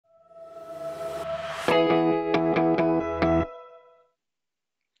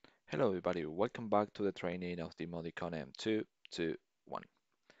Hello everybody, welcome back to the training of the Modicon M221.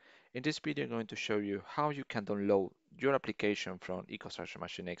 In this video I'm going to show you how you can download your application from EcoStruxure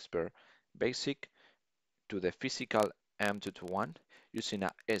Machine Expert Basic to the physical M221 using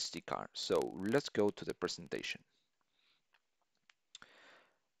a SD card. So let's go to the presentation.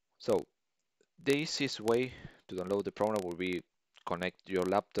 So the easiest way to download the program will be connect your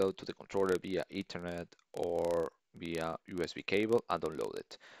laptop to the controller via Ethernet or via USB cable and download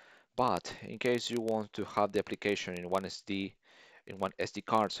it. But in case you want to have the application in one SD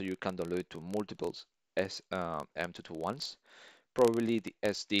card so you can download it to multiple M221s, probably the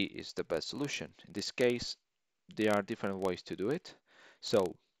SD is the best solution. In this case, there are different ways to do it.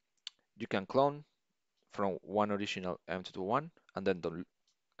 So you can clone from one original M221 and then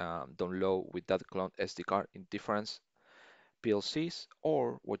download with that cloned SD card in different PLCs,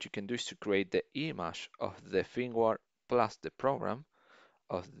 or what you can do is to create the image of the firmware plus the program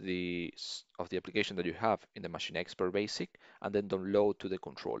of the application that you have in the Machine Expert Basic and then download to the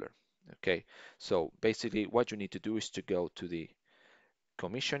controller. Okay, so basically what you need to do is to go to the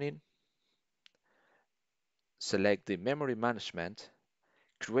commissioning, select the memory management,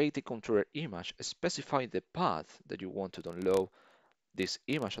 create the controller image, specify the path that you want to download this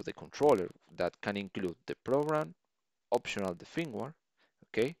image of the controller that can include the program, optional the firmware,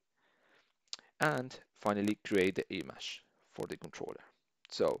 okay, and finally create the image for the controller.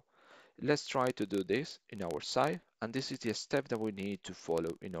 So let's try to do this in our side, and this is the step that we need to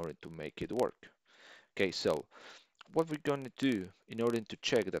follow in order to make it work. Okay, so what we're going to do in order to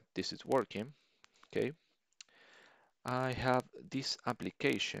check that this is working, okay, I have this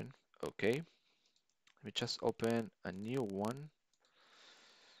application, okay, let me just open a new one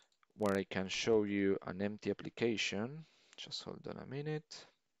where I can show you an empty application. Just hold on a minute.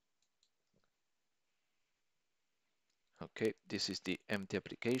 Okay, this is the empty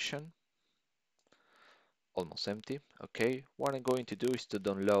application, almost empty. Okay, what I'm going to do is to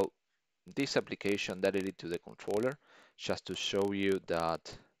download this application directly to the controller, just to show you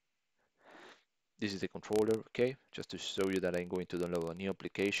that this is the controller, okay? Just to show you that I'm going to download a new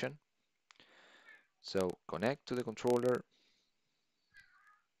application. So connect to the controller.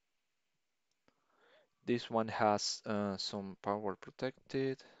 This one has some power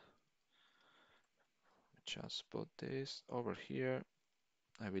protected. Just put this over here.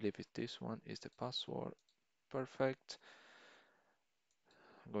 I believe this one is the password. Perfect.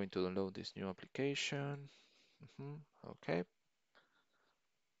 I'm going to download this new application. Okay.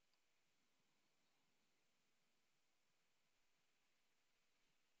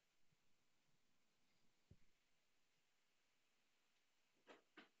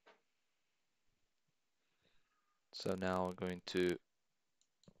 So now I'm going to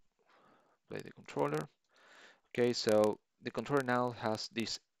play the controller. Okay, so the controller now has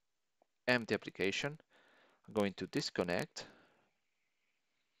this empty application. I'm going to disconnect.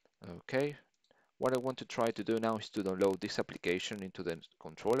 Okay, what I want to try to do now is to download this application into the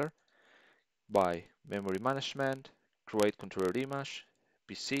controller by memory management, create controller image,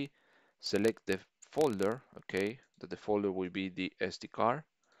 PC, select the folder, okay, that the folder will be the SD card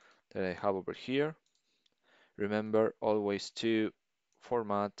that I have over here. Remember always to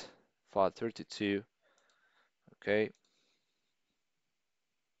format FAT32, okay,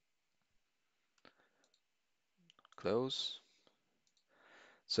 close.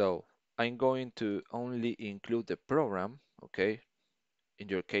 So I'm going to only include the program, okay. In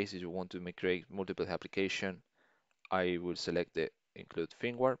your case, if you want to create multiple application, I will select the include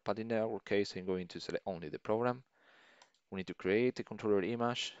firmware, but in our case, I'm going to select only the program. We need to create the controller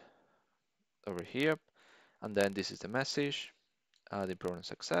image over here, and then this is the message, the program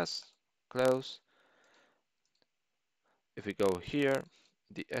success, close. If we go here,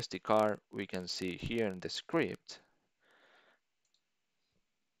 the SD card, we can see here in the script,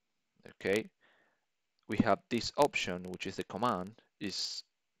 okay, we have this option, which is the command, is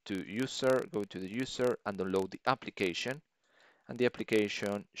to user, go to the user and download the application, and the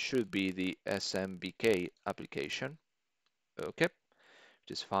application should be the SMBK application, okay,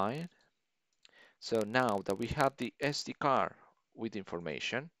 which is fine. So now that we have the SD card with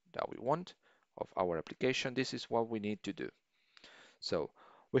information that we want of our application, this is what we need to do. So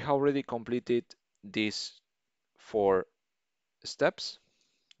we have already completed these 4 steps.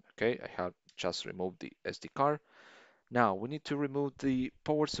 Okay, I have just removed the SD card. Now we need to remove the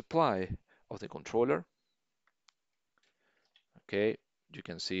power supply of the controller. Okay, you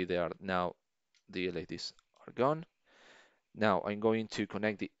can see they are now, the LEDs are gone. Now I'm going to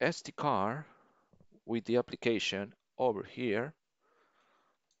connect the SD card with the application over here.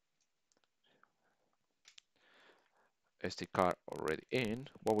 SD card already in.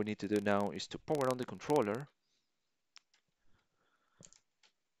 What we need to do now is to power on the controller.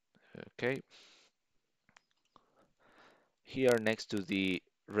 Okay. Here next to the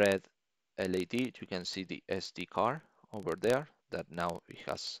red LED, you can see the SD card over there that now it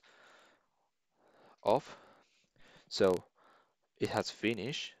has off. So it has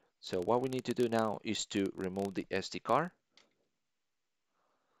finished. So what we need to do now is to remove the SD card.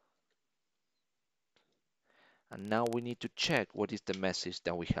 And now we need to check what is the message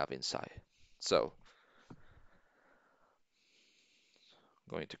that we have inside. So I'm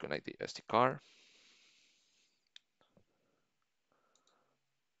going to connect the SD card.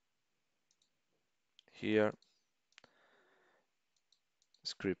 Here,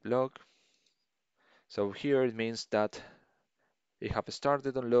 script log. So here it means that it have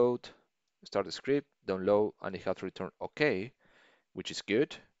started download, start the script, download, and it has returned OK, which is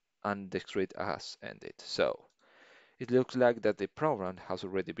good, and the script has ended. So it looks like that the program has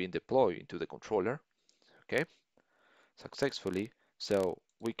already been deployed into the controller, okay, successfully. So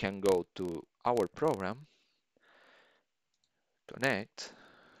we can go to our program, connect,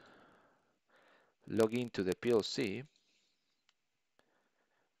 log into the PLC,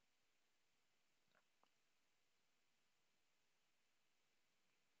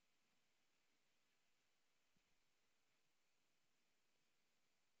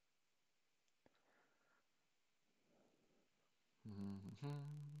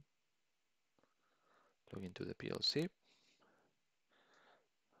 log into the PLC.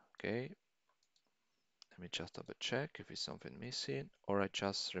 Okay, let me just double check if it's something missing, or I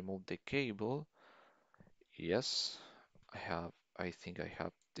just removed the cable. Yes, I think I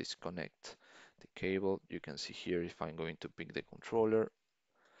have disconnect the cable. You can see here if I'm going to pick the controller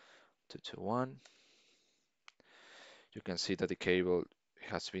 221, you can see that the cable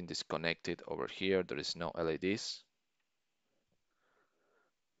has been disconnected over here. There is no LEDs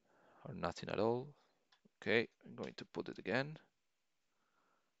or nothing at all. Okay, I'm going to put it again.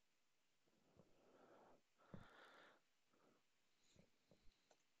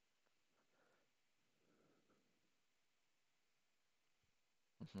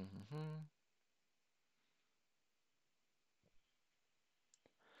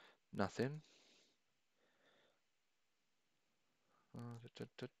 Nothing. Let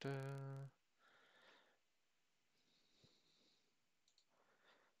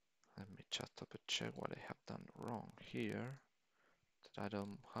me just double check what I have done wrong here. That I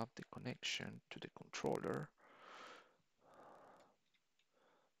don't have the connection to the controller.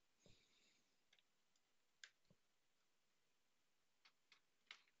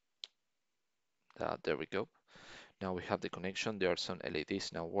 There we go. Now we have the connection. There are some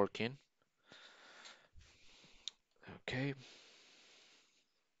LEDs now working. Okay.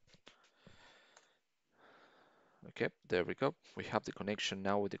 Okay, there we go. We have the connection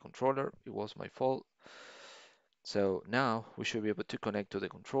now with the controller. It was my fault. So now we should be able to connect to the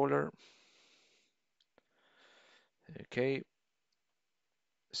controller. Okay,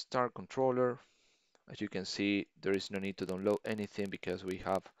 start controller. As you can see, there is no need to download anything because we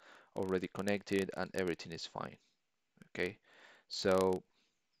have already connected and everything is fine. Okay, so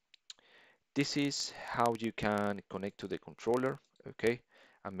this is how you can connect to the controller, okay,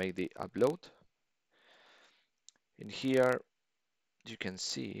 and make the upload. In here, you can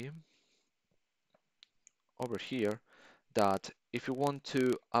see over here that if you want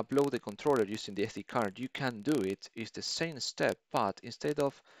to upload the controller using the SD card, you can do it. It's the same step, but instead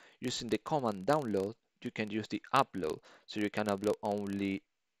of using the command download, you can use the upload. So you can upload only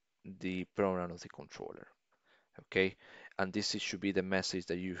the program of the controller. Okay, and this should be the message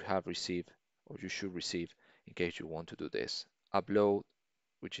that you have received or you should receive in case you want to do this. Upload,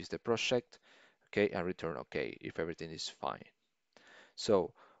 which is the project, okay, and return okay if everything is fine.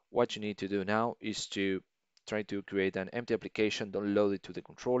 So what you need to do now is to try to create an empty application, download it to the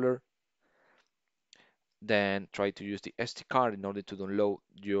controller, then try to use the SD card in order to download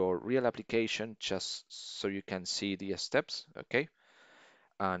your real application just so you can see the steps, okay,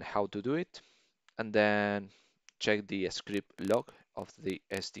 and how to do it. And then check the script log of the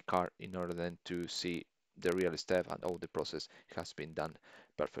SD card in order then to see the real step and all the process has been done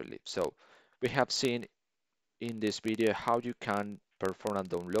perfectly. So we have seen in this video how you can perform a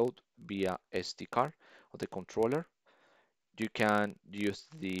download via SD card of the controller. You can use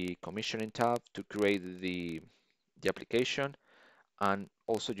the commissioning tab to create the application, and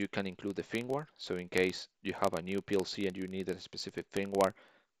also you can include the firmware. So in case you have a new PLC and you need a specific firmware,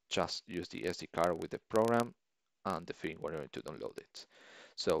 just use the SD card with the program and the firmware to download it.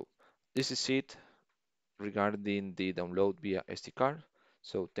 So this is it regarding the download via SD card.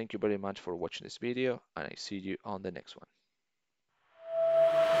 So thank you very much for watching this video, and I see you on the next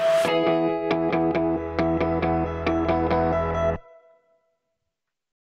one.